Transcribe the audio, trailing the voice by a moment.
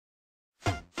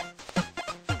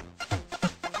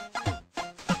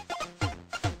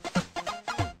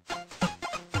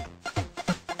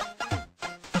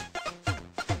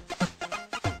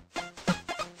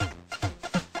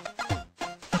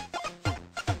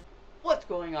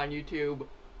coming on YouTube.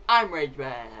 I'm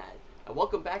RageBad, and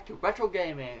welcome back to Retro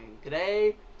Gaming.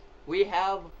 Today, we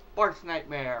have Bart's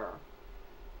Nightmare.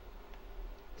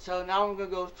 So now I'm gonna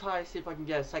go try to see if I can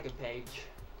get a second page.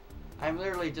 I'm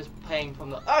literally just playing from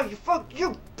the— oh,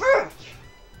 you bitch!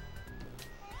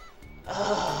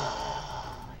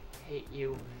 I hate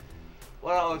you.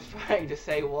 What I was trying to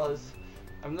say was,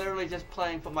 I'm literally just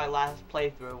playing from my last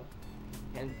playthrough.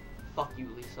 And fuck you,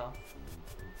 Lisa.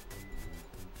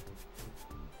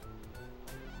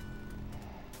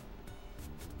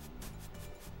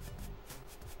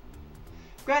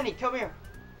 Granny, come here.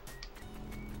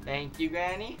 Thank you,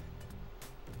 Granny.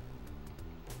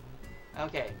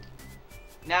 Okay.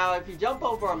 Now, if you jump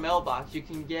over a mailbox, you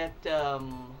can get, it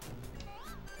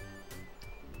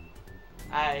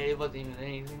wasn't even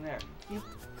anything there. You,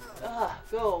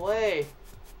 go away.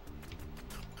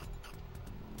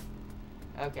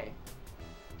 Okay.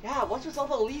 Yeah, what's with all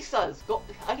the Lisas? Go,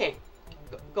 okay.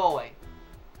 Go away.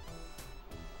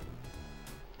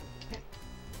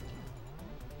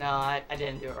 No, I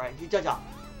didn't do it right. You judge up.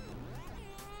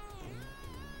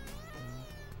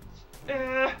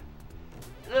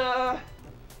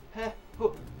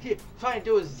 Trying to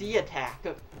do a Z attack.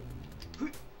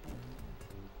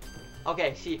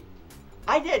 Okay, see,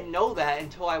 I didn't know that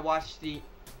until I watched the.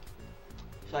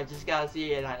 So I just got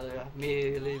Z and I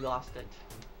immediately lost it.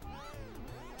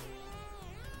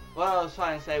 What I was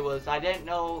trying to say was I didn't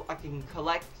know I can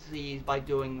collect these by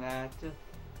doing that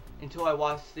until I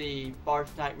watched the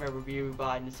Bart's Nightmare review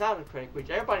by Nostalgia Critic,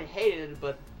 which everybody hated,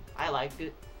 but I liked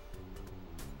it.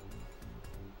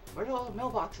 Where are all the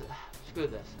mailboxes? Screw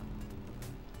this.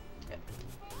 Yeah.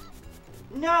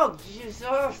 No, you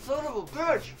son of a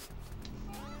bitch!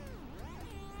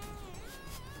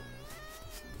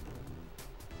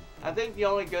 I think the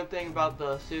only good thing about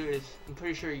the suit is I'm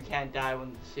pretty sure you can't die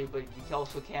with the suit, but you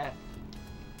also can't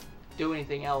do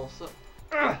anything else.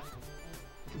 You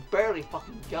can barely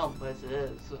fucking jump as it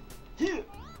is.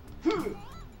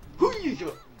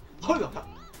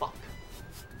 Fuck.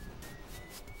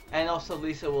 And also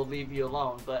Lisa will leave you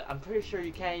alone, but I'm pretty sure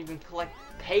you can't even collect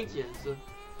pages.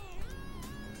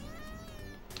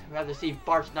 I'd rather see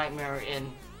Bart's Nightmare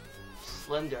in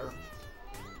Slender.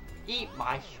 Eat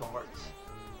my shorts.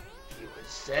 You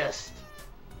insist.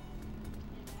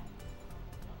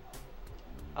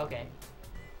 Okay.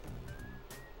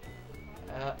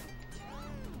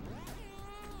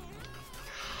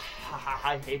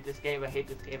 I hate this game, I hate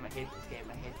this game, I hate this game,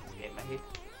 I hate this game, I hate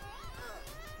this.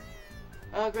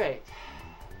 Oh, great.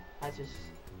 That's just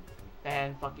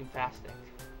fan-fucking-fastic.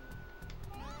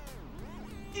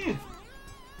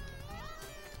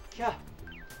 Yeah.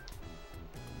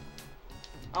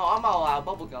 Oh, I'm all out of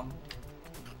bubblegum.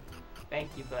 Thank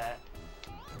you for that.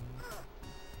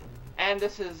 And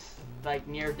this is, like,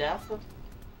 near death.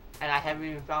 And I haven't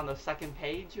even found the second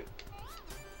page.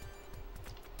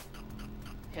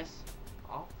 Piss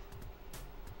off.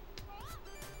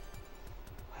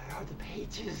 Where are the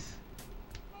pages?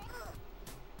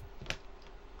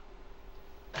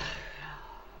 I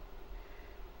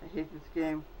hate this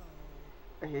game.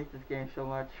 I hate this game so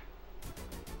much.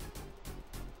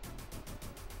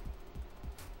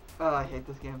 Oh, I hate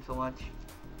this game so much.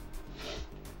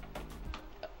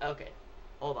 Okay.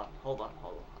 Hold on.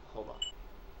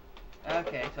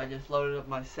 Okay, so I just loaded up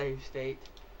my save state.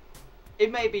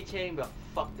 It may be changing, but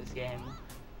fuck this game.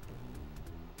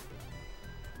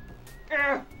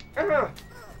 God,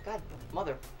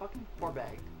 motherfucking poor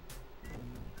bag.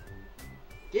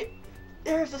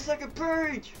 There's the second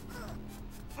page!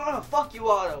 Oh, fuck you,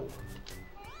 Otto!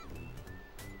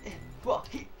 Fuck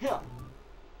him!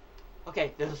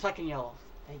 Okay, there's a second yellow.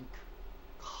 Thank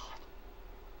God.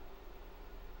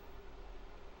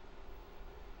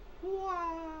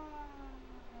 Wow.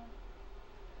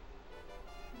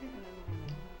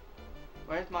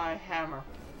 Where's my hammer?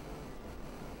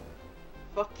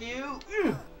 Fuck you!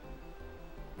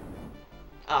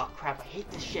 Oh crap, I hate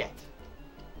this shit.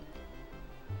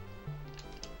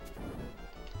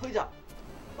 Who's up?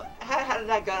 How did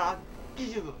I get on?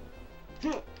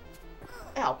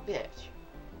 Ow, bitch.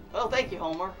 Well, thank you,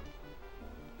 Homer.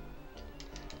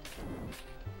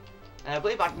 And I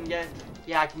believe I can get,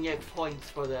 I can get points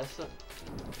for this.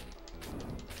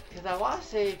 Because I want to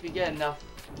say if you get enough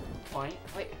points,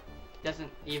 wait, it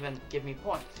doesn't even give me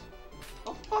points.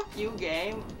 Oh, fuck you,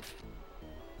 game.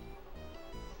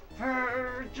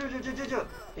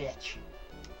 Bitch.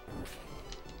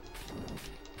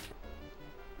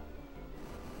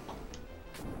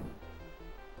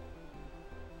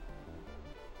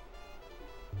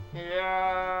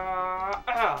 Yeah.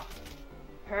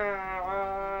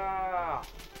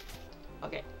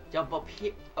 Okay, jump up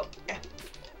here. Oh, yeah.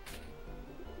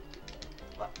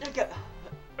 Okay.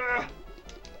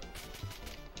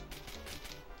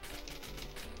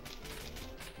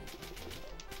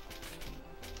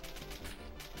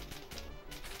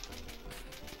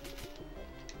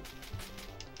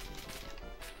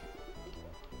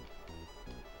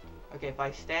 Okay, if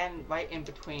I stand right in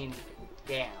between,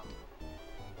 damn.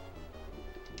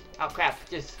 Oh crap!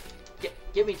 Just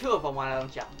give me 2 of them, why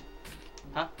don't ya?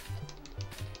 Huh?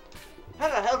 How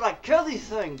the hell do I kill these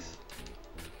things?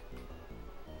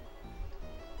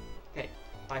 Okay,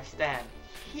 if I stand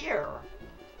here,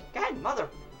 God,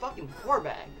 motherfucking whore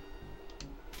bag.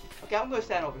 Okay, I'm gonna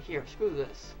stand over here. Screw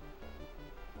this.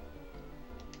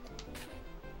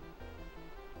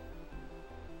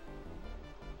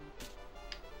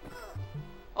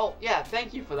 Oh, yeah,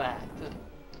 thank you for that.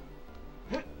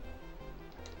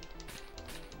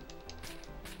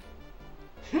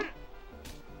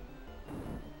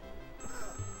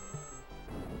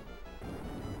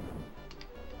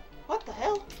 What the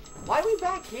hell? Why are we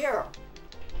back here?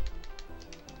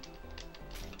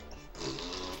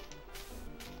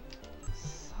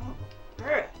 Son of a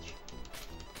bitch.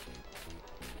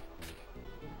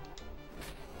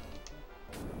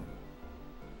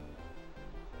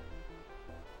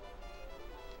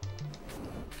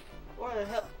 What the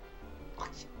hell?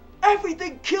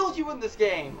 Everything kills you in this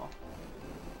game!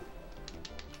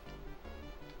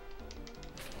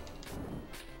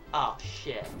 Oh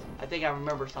shit. I think I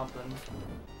remember something.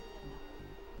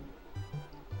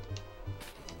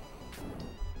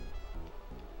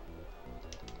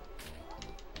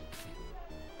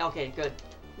 Okay, good.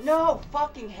 No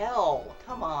fucking hell!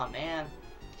 Come on, man.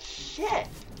 Shit!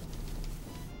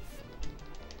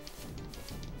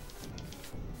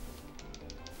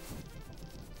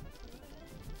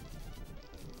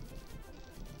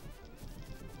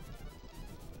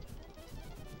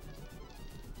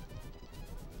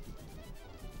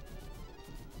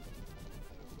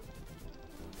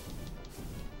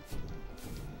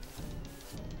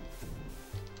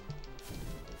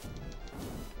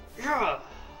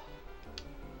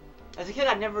 As a kid,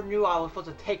 I never knew I was supposed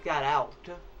to take that out.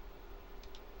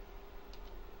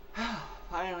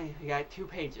 Finally, we got 2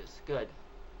 pages. Good.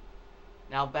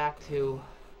 Now back to...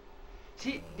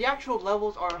 See, the actual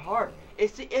levels aren't hard.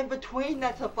 It's the in-between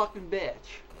that's a fucking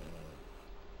bitch.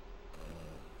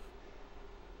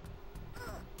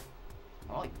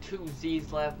 Like 2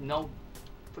 Z's left, no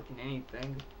freaking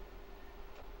anything.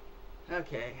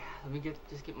 Okay, let me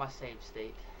just get my save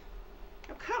state.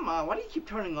 Oh, come on, why do you keep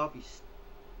turning off, you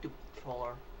stupid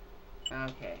troller?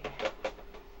 Okay.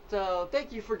 So,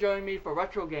 thank you for joining me for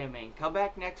Retro Gaming. Come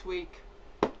back next week.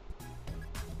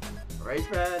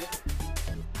 RageBad.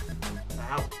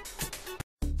 Out.